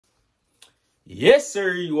Yes,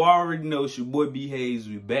 sir. You already know it's your boy B Hayes.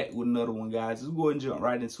 We back with another one, guys. Let's go ahead and jump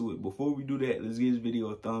right into it. Before we do that, let's give this video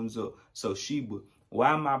a thumbs up. So Shiba,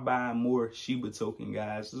 why am I buying more Shiba token,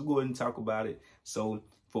 guys? Let's go ahead and talk about it. So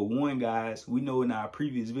for one, guys, we know in our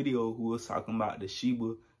previous video we was talking about the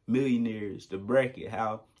Shiba millionaires, the bracket,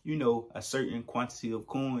 how a certain quantity of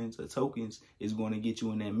coins or tokens is going to get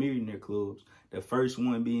you in that millionaire clubs. The first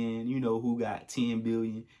one being, who got 10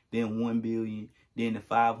 billion, then 1 billion, then the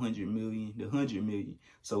 500 million, the 100 million.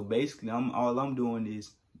 So basically, all I'm doing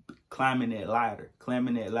is climbing that ladder.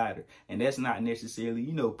 And that's not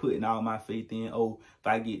necessarily, putting all my faith in, oh, if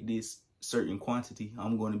I get this certain quantity,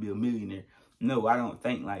 I'm going to be a millionaire. No, I don't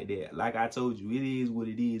think like that. Like I told you, it is what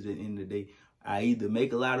it is at the end of the day. I either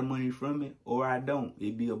make a lot of money from it or I don't.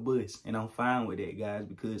 It'd be a bust. And I'm fine with that, guys,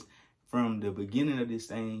 because from the beginning of this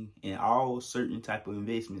thing and all certain type of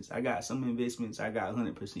investments, I got some investments, I got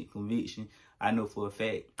 100% conviction. I know for a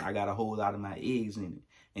fact I got a whole lot of my eggs in it.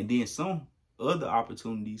 And then some other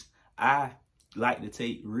opportunities, I like to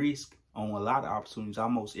take risk on a lot of opportunities,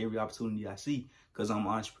 almost every opportunity I see, because I'm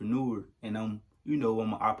an entrepreneur and I'm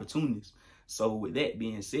an opportunist. So with that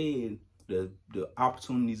being said, the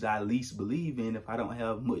opportunities I least believe in, if I don't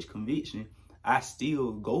have much conviction, I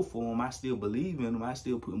still go for them. I still believe in them. I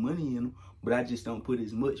still put money in them, but I just don't put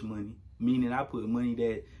as much money. Meaning I put money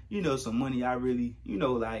that, some money I really,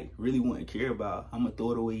 really wouldn't care about. I'm going to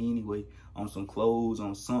throw it away anyway on some clothes,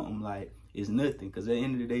 on something like it's nothing. Because at the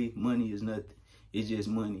end of the day, money is nothing. It's just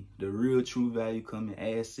money. The real true value come in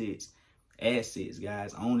assets. Assets,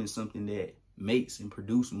 guys, owning something that makes and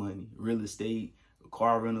produce money. Real estate,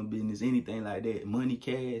 car rental business, anything like that. Money,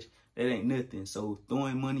 cash, that ain't nothing. So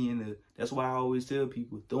throwing money in that's why I always tell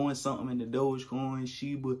people, throwing something in the Dogecoin,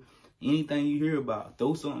 Shiba, anything you hear about,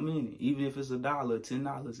 throw something in it. Even if it's $1,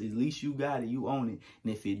 $10, at least you got it, you own it.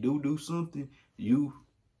 And if you do something, you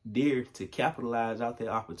dare to capitalize out that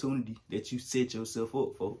opportunity that you set yourself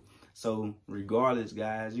up for. So regardless,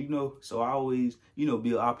 guys, so I always, be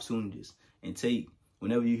an opportunist and take,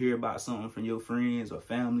 whenever you hear about something from your friends or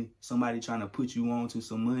family, somebody trying to put you on to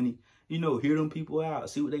some money, hear them people out,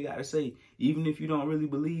 see what they got to say. Even if you don't really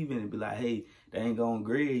believe in it, be like, hey, that ain't going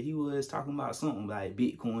Greg. He was talking about something like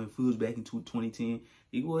Bitcoin fools back in 2010.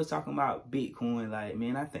 He was talking about Bitcoin like,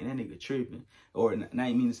 man, I think that nigga tripping. Or not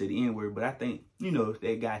even mean to say the N-word, but I think,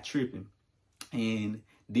 that guy tripping. And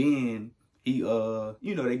then he,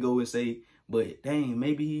 they go and say, but dang,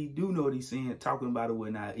 maybe he do know what he's saying, talking about it or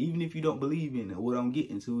whatnot. Even if you don't believe in it, what I'm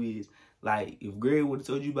getting to is, like, if Greg would have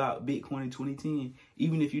told you about Bitcoin in 2010,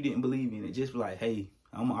 even if you didn't believe in it, just be like, hey,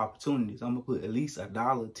 I'm an opportunist. I'm going to put at least $1,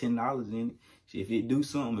 $10 in it. If it do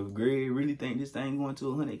something, if Greg really think this thing going to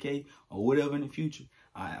 100K or whatever in the future,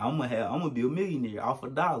 I'm going to be a millionaire off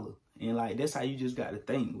 $1. And, like, that's how you just got to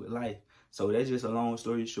think with life. So that's just a long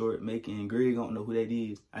story short, making Greg don't know who that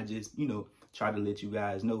is. I just, try to let you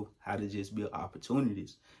guys know how to just build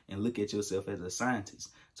opportunities and look at yourself as a scientist.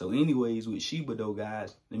 So anyways, with Shiba though,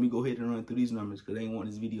 guys, let me go ahead and run through these numbers because I ain't want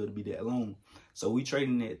this video to be that long. So we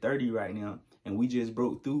trading at 30 right now, and we just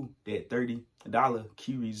broke through that $30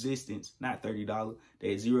 key resistance, not $30, that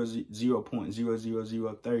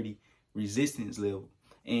 0.00030 resistance level.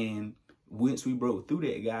 And once we broke through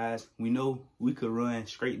that, guys, we know we could run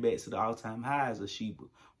straight back to the all-time highs of Shiba.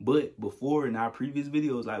 But before, in our previous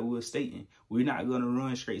videos, like we were stating, we're not going to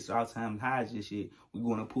run straight to all-time highs just yet. We're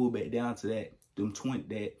going to pull back down to that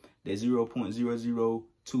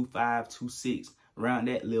 0.02526, around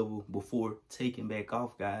that level before taking back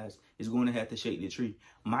off, guys. It's going to have to shake the tree.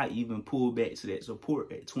 Might even pull back to that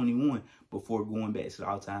support at 21 before going back to the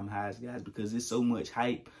all-time highs, guys, because there's so much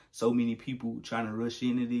hype, so many people trying to rush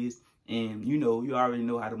into this. And, you already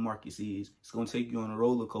know how the market is. It's going to take you on a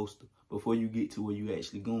roller coaster before you get to where you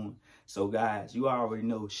actually going. So, guys, you already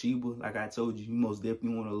know Shiba, like I told you, you most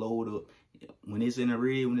definitely want to load up. When it's in the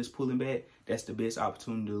red, when it's pulling back, that's the best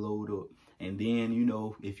opportunity to load up. And then,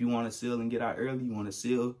 if you want to sell and get out early, you want to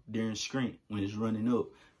sell during strength when it's running up.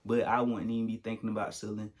 But I wouldn't even be thinking about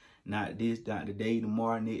selling not today,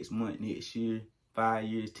 tomorrow, next month, next year, 5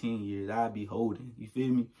 years, 10 years. I'll be holding. You feel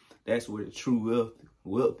me? That's where the true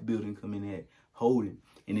wealth building coming at, holding.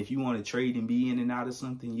 And if you want to trade and be in and out of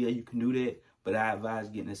something, yeah, you can do that. But I advise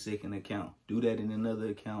getting a second account. Do that in another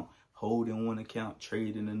account. Hold in one account,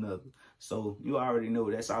 trade in another. So you already know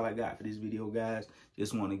that's all I got for this video, guys.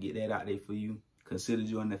 Just want to get that out there for you. Consider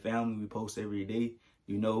joining the family. We post every day.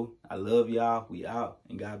 I love y'all. We out,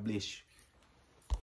 and God bless you.